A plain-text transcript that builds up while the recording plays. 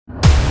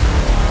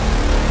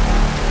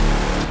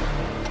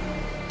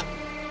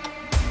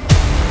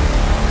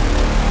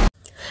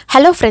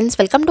Hello friends,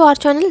 welcome to our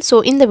channel. So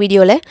in the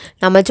video la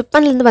நம்ம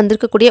ஜப்பான்ல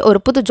வந்திருக்கக்கூடிய ஒரு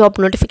புது job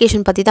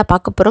notification பத்தி தான்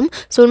பார்க்க போறோம்.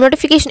 So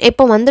notification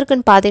எப்போ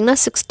வந்திருக்குன்னு பாத்தீங்கன்னா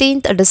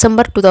 16th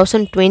December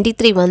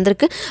 2023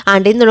 வந்திருக்கு.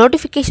 And இந்த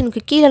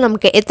notificationக்கு கீழ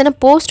நமக்கு எத்தனை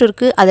போஸ்ட்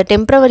இருக்கு, அது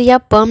டெம்பரரியா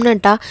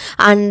பெர்மனன்ட்டா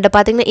and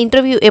பாத்தீங்கன்னா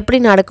இன்டர்வியூ எப்படி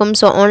நடக்கும்,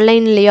 so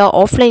ஆன்லைன்லயா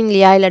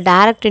ஆஃப்லைன்லயா இல்ல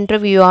டைரக்ட்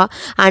இன்டர்வியூவா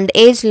and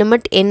ஏஜ்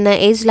லிமிட் என்ன,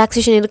 ஏஜ்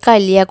ரிலாக்சேஷன் இருக்கா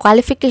இல்லையா,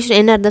 குவாலிஃபிகேஷன்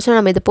என்ன இருந்துச்சுனா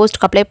நம்ம இந்த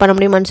போஸ்ட்க்கு அப்ளை பண்ண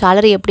முடியும் and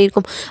salary எப்படி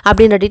இருக்கும்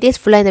அப்படிங்கற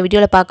டீடைல்ஸ் ஃபுல்லா இந்த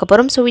வீடியோல பார்க்க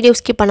போறோம். So வீடியோ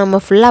ஸ்கிப்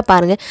பண்ணாம ஃபுல்லா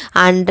பாருங்க.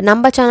 And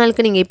நம்ம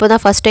சேனலுக்கு நீங்க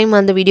இப்போதான் ஃபர்ஸ்ட் டைம்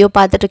அந்த வீடியோ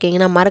பார்த்துட்டு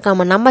இருக்கீங்கன்னா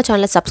மறக்காம நம்ம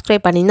சேனலை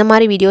சப்ஸ்கிரைப் பண்ணி இந்த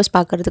மாதிரி வீடியோஸ்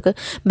பார்க்கிறதுக்கு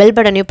பெல்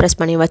பட்டனையும் பிரஸ்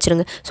பண்ணி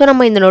வச்சிருங்க. ஸோ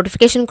நம்ம இந்த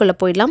நோட்டிஃபிகேஷனுக்குள்ள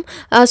போயிடலாம்.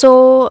 ஸோ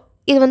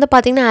இது வந்து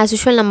பார்த்தீங்கன்னா ஆஸ்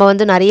யூஷுவல் நம்ம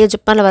வந்து நிறைய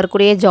ஜப்பானில்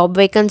வரக்கூடிய ஜாப்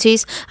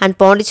வேகன்சிஸ் அண்ட்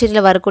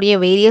பாண்டிச்சேரியில் வரக்கூடிய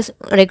வேரியஸ்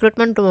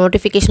ரெக்ரூட்மெண்ட்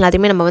நோட்டிஃபிகேஷன்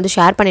எல்லாத்தையுமே நம்ம வந்து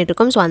ஷேர் பண்ணிட்டு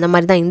இருக்கோம். ஸோ அந்த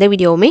மாதிரி தான் இந்த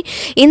வீடியோவுமே.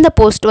 இந்த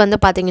போஸ்ட் வந்து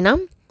பார்த்தீங்கன்னா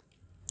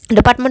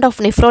டிபார்ட்மெண்ட் ஆஃப்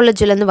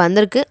நெஃப்ராலஜிலேருந்து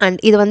வந்திருக்கு அண்ட்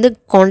இது வந்து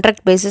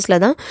கான்ட்ராக்ட் பேசிஸில்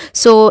தான்.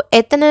 ஸோ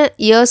எத்தனை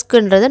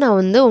இயர்ஸ்க்குன்றதை நான்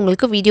வந்து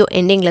உங்களுக்கு வீடியோ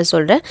எண்டிங்கில்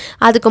சொல்கிறேன்.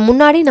 அதுக்கு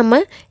முன்னாடி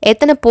நம்ம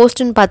எத்தனை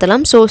போஸ்ட்டுன்னு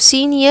பார்த்தலாம். So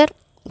senior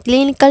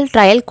clinical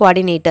trial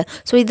coordinator.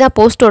 So இதுதான்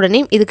போஸ்ட்டோட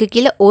நேம். இதுக்கு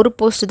கீழே ஒரு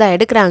போஸ்ட் தான்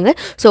எடுக்கிறாங்க.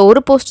 ஸோ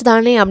ஒரு போஸ்ட்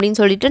தானே அப்படின்னு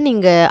சொல்லிட்டு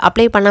நீங்கள்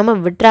அப்ளை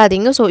பண்ணாமல்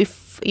விட்டுறாதீங்க. So if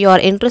you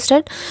are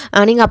interested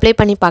நீங்கள் அப்ளை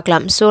பண்ணி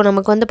பார்க்கலாம். ஸோ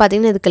நமக்கு வந்து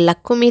பார்த்திங்கன்னா இதுக்கு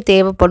லக்குமே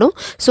தேவைப்படும்.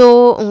 ஸோ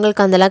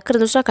உங்களுக்கு அந்த லக்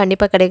இருந்துச்சுன்னா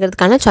கண்டிப்பாக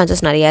கிடைக்கிறதுக்கான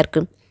சான்சஸ் நிறையா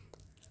இருக்குது.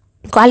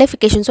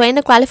 குவாலிஃபிகேஷன், ஸோ என்ன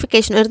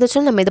குவாலிஃபிகேஷன்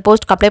இருந்துச்சுன்னா நம்ம இந்த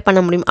போஸ்ட்டுக்கு அப்ளை பண்ண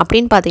முடியும்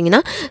அப்படின்னு பார்த்தீங்கன்னா,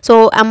 so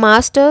a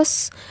masters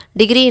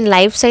degree in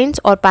life science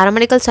or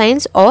paramedical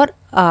science or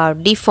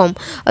deform.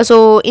 So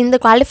இந்த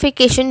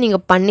குவாலிஃபிகேஷன்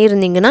நீங்கள்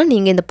பண்ணியிருந்தீங்கன்னா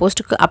நீங்கள் இந்த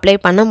போஸ்ட்டுக்கு அப்ளை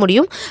பண்ண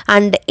முடியும்.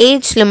 And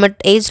age limit,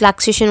 age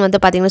relaxation வந்து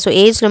பார்த்தீங்கன்னா, so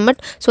age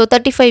limit so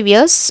 35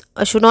 years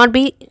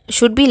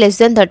should be less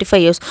than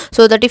 35 years.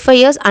 So 35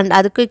 years and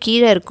அதுக்கு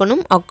கீழே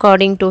இருக்கணும்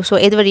அக்கார்டிங் டு. ஸோ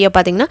எது வழியாக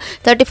பார்த்தீங்கன்னா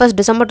 31st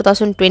December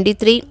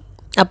 2023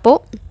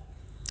 அப்போது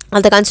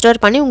அதை கன்சிடர்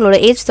பண்ணி உங்களோட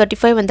ஏஜ்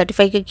 35 and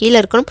 35க்கு கீழே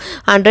இருக்கணும்.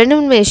 அண்ட்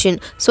ரெனுமரேஷன்,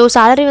 ஸோ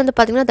சேலரி வந்து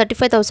பார்த்தீங்கன்னா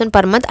 35,000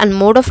 per month and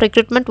mode of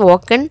recruitment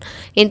walk and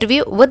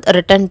interview with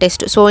written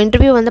test. So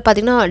interview வந்து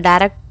பார்த்தீங்கன்னா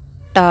டைரக்ட்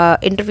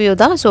இன்டர்வியூ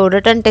தான். ஸோ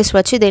ரிட்டன் டெஸ்ட்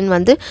வச்சு தென்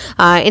வந்து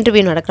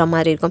இன்டர்வியூ நடக்கிற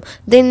மாதிரி இருக்கும்.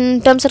 தென்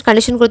டேர்ம்ஸ் அண்ட்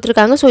கண்டிஷன்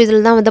கொடுத்துருக்காங்க. ஸோ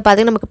இதில் தான் வந்து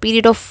பார்த்தீங்கன்னா நமக்கு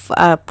பீரியட் ஆஃப்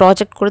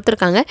ப்ராஜெக்ட்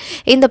கொடுத்துருக்காங்க.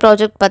 இந்த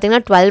ப்ராஜெக்ட்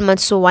பார்த்தீங்கன்னா 12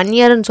 months, ஸோ 1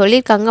 yearன்னு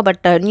சொல்லியிருக்காங்க.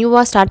 பட்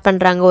நியூவாக ஸ்டார்ட்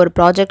பண்ணுறாங்க ஒரு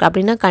ப்ராஜெக்ட்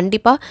அப்படின்னா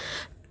கண்டிப்பாக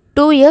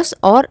 2 years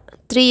ஆர்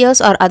 3 years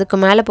ஆர் அதுக்கு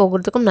மேலே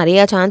போகிறதுக்கும்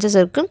நிறையா சான்சஸ்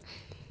இருக்குது.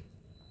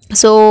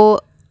 ஸோ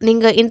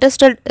நீங்கள்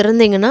இன்ட்ரெஸ்டட்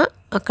இருந்தீங்கன்னா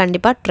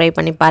கண்டிப்பாக ட்ரை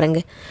பண்ணி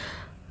பாருங்கள்.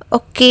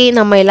 ஓகே,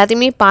 நம்ம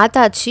எல்லாத்தையுமே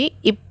பார்த்தாச்சு.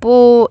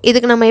 இப்போது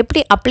இதுக்கு நம்ம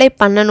எப்படி அப்ளை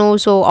பண்ணணும்,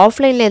 ஸோ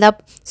ஆஃப்லைனில்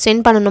எதாவது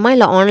சென்ட் பண்ணணுமா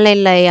இல்லை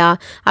ஆன்லைன்லையா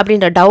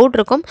அப்படின்ற டவுட்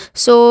இருக்கும்.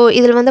 ஸோ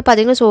இதில் வந்து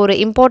பார்த்திங்கன்னா ஸோ ஒரு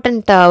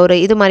இம்பார்ட்டண்ட் ஒரு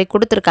இது மாதிரி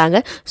கொடுத்துருக்காங்க.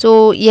 ஸோ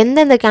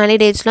எந்தெந்த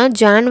கேண்டிடேட்ஸ்லாம்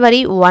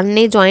January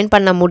 1 ஜாயின்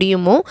பண்ண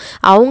முடியுமோ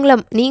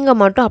அவங்கள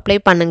நீங்கள் மட்டும் அப்ளை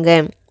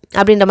பண்ணுங்கள்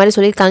அப்படின்ற மாதிரி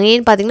சொல்லியிருக்காங்க.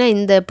 ஏன்னு பார்த்தீங்கன்னா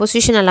இந்த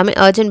பொசிஷன் எல்லாமே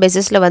அர்ஜென்ட்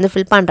பேசிஸில் வந்து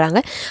ஃபில் பண்ணுறாங்க.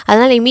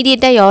 அதனால்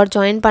இமீடியட்டாக யார்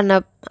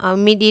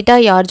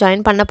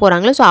ஜாயின் பண்ண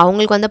போகிறாங்களோ ஸோ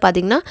அவங்களுக்கு வந்து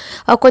பார்த்திங்கன்னா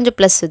கொஞ்சம்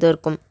ப்ளஸ் இது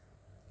இருக்கும்.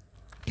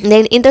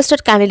 தென்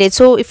இன்ட்ரெஸ்டட் கேண்டிடேட்,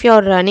 ஸோ இஃப்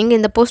நீங்கள்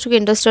இந்த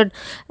போஸ்ட்டுக்கு இன்ட்ரெஸ்டட்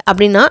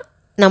அப்படின்னா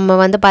நம்ம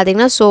வந்து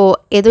பார்த்திங்கன்னா ஸோ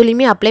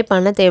எதுலேயுமே அப்ளை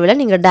பண்ண தேவையில்லை,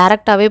 நீங்கள்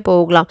டேரெக்டாகவே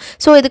போகலாம்.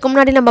 ஸோ இதுக்கு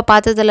முன்னாடி நம்ம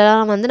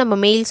பார்த்ததுலலாம் வந்து நம்ம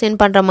மெயில் சென்ட்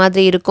பண்ணுற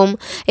மாதிரி இருக்கும்,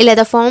 இல்லை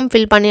எதாவது ஃபார்ம்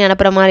ஃபில் பண்ணி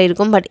அனுப்புகிற மாதிரி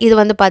இருக்கும். பட் இது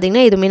வந்து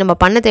பார்த்திங்கன்னா எதுவுமே நம்ம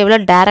பண்ண தேவையில்லை,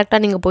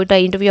 டேரெக்டாக நீங்கள் போய்ட்டு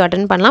இன்டர்வியூ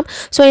அட்டென்ட் பண்ணலாம்.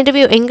 ஸோ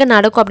இன்டர்வியூ எங்கே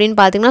நடக்கும் அப்படின்னு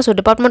பார்த்தீங்கன்னா so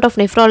department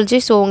of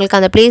nephrology. So உங்களுக்கு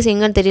அந்த பிளேஸ்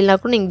எங்கன்னு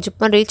தெரியலனாலும் நீங்கள்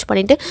ஜப்பான் ரீச்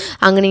பண்ணிவிட்டு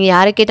அங்கே நீங்கள்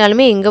யாரை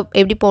கேட்டாலுமே எங்கே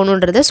எப்படி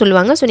போகணுன்றதை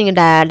சொல்லுவாங்க. ஸோ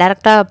நீங்கள்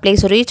டேரெக்டாக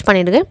பிளேஸ் ரீச்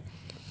பண்ணிவிடுங்க.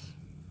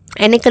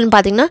 என்னைக்குன்னு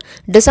பார்த்தீங்கன்னா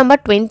December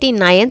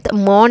 29th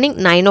morning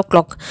 9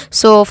 o'clock.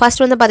 So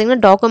first வந்து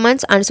பார்த்திங்கன்னா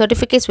டாக்குமெண்ட்ஸ் அண்ட்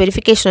சர்டிஃபிகேட்ஸ்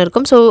வெரிஃபிகேஷன்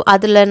இருக்கும். ஸோ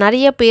அதில்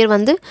நிறைய பேர்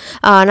வந்து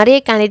நிறைய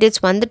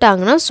கேண்டிடேட்ஸ்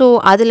வந்துட்டாங்கன்னா ஸோ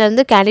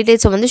அதுலேருந்து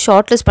கேண்டிடேட்ஸை வந்து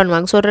ஷார்ட் லிஸ்ட்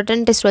பண்ணுவாங்க. ஸோ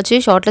ரிட்டன் டெஸ்ட் வச்சு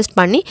ஷார்ட் லிஸ்ட்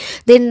பண்ணி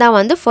தென் தான்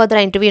வந்து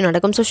ஃபர்தராக இன்டர்வியூ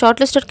நடக்கும். ஸோ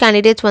ஷார்ட் லிஸ்டட்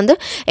கேண்டிடேட்ஸ் வந்து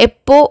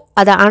எப்போது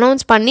அதை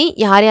அனௌன்ஸ் பண்ணி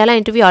யாரெல்லாம்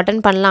இன்டர்வியூ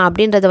அட்டென்ட் பண்ணலாம்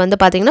அப்படின்றத வந்து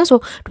பார்த்திங்கன்னா so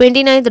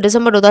 29th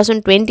December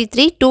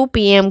 2023 2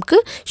 PM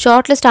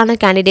short list ஆன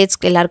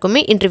கேண்டிடேட்ஸ்க்கு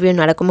எல்லாருக்குமே இன்டர்வியூ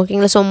நடக்கும்.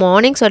 ஓகேங்களா. So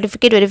morning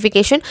certificate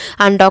verification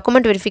and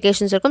document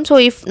verifications இருக்கும். ஸோ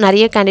இஃப்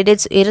நிறைய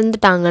கேண்டிடேட்ஸ்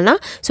இருந்துட்டாங்கன்னா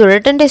ஸோ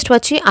ரிட்டன் டெஸ்ட்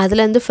வச்சு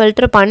அதுலேருந்து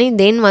ஃபில்டர் பண்ணி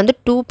தென் வந்து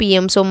 2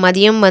 PM ஸோ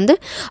மதியம் வந்து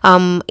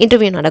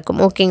இன்டர்வியூ நடக்கும்.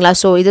 ஓகேங்களா.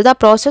 ஸோ இதுதான்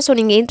ப்ராசஸ். ஸோ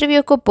நீங்கள்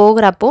இன்டர்வியூக்கு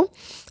போகிறப்போ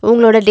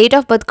உங்களோட டேட்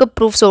ஆஃப் பர்த்க்கு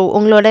ப்ரூஃப், ஸோ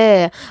உங்களோட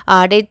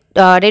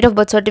டேட் ஆஃப்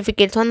பர்த்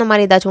சர்டிஃபிகேட்ஸ் அந்த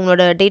மாதிரி ஏதாச்சும்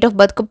உங்களோட டேட் ஆஃப்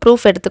பர்த்க்கு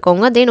ப்ரூஃப்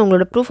எடுத்துக்கோங்க. தென்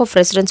உங்களோட ப்ரூஃப் ஆஃப்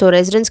ரெசிடென்ஸ், ஸோ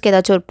ரெசிடென்ஸ்க்கு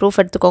ஏதாச்சும் ஒரு ப்ரூஃப்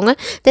எடுத்துக்கோங்க.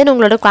 தென்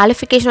உங்களோட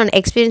குவாலிஃபிகேஷன் அண்ட்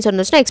எக்ஸ்பீரியன்ஸ்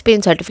இருந்துச்சுன்னா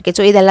எக்ஸ்பீரியன்ஸ் சர்டிஃபிகேட்.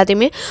 ஸோ இது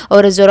எல்லாத்தையுமே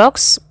ஒரு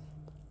ஜெராக்ஸ்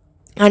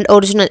அண்ட்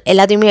ஒரிஜினல்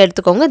எல்லாத்தையுமே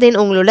எடுத்துக்கோங்க. தென்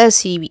உங்களோட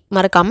CV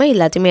மறக்காமல்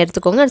எல்லாத்தையுமே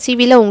எடுத்துக்கோங்க.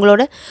 சிவியில்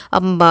உங்களோட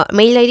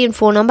mail ID and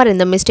phone number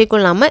எந்த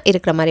மிஸ்டேக்கும் இல்லாமல்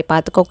இருக்கிற மாதிரி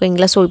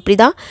பார்த்துக்கோங்களா. ஸோ இப்படி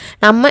தான்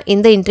நம்ம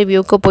இந்த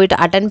இன்டர்வியூக்கு போய்ட்டு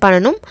அட்டென்ட்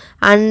பண்ணணும்.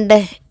 அண்ட்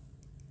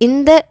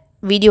இந்த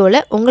வீடியோவில்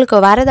உங்களுக்கு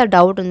வேறு ஏதாவது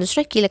டவுட்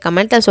இருந்துச்சுன்னா கீழே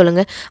கமெண்ட்டில்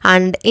சொல்லுங்கள்.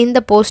 அண்ட் இந்த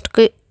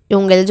போஸ்ட்டுக்கு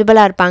இவங்க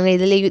எலிஜிபிளாக இருப்பாங்க,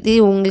 இது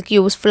உங்களுக்கு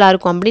யூஸ்ஃபுல்லாக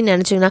இருக்கும் அப்படின்னு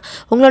நினச்சிங்கன்னா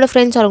உங்களோட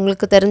ஃப்ரெண்ட்ஸ் ஆர்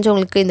உங்களுக்கு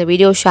தெரிஞ்சவங்களுக்கு இந்த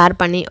வீடியோ ஷேர்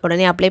பண்ணி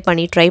உடனே அப்ளை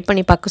பண்ணி ட்ரை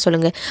பண்ணி பார்க்க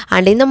சொல்லுங்கள்.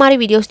 அண்ட் இந்த மாதிரி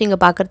வீடியோஸ்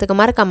நீங்கள் பார்க்குறதுக்கு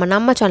மறக்காமல்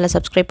நம்ம சேனலை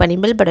சப்ஸ்கிரைப் பண்ணி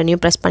பெல்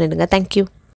பட்டனையும் ப்ரெஸ் பண்ணிடுங்க. தேங்க்யூ.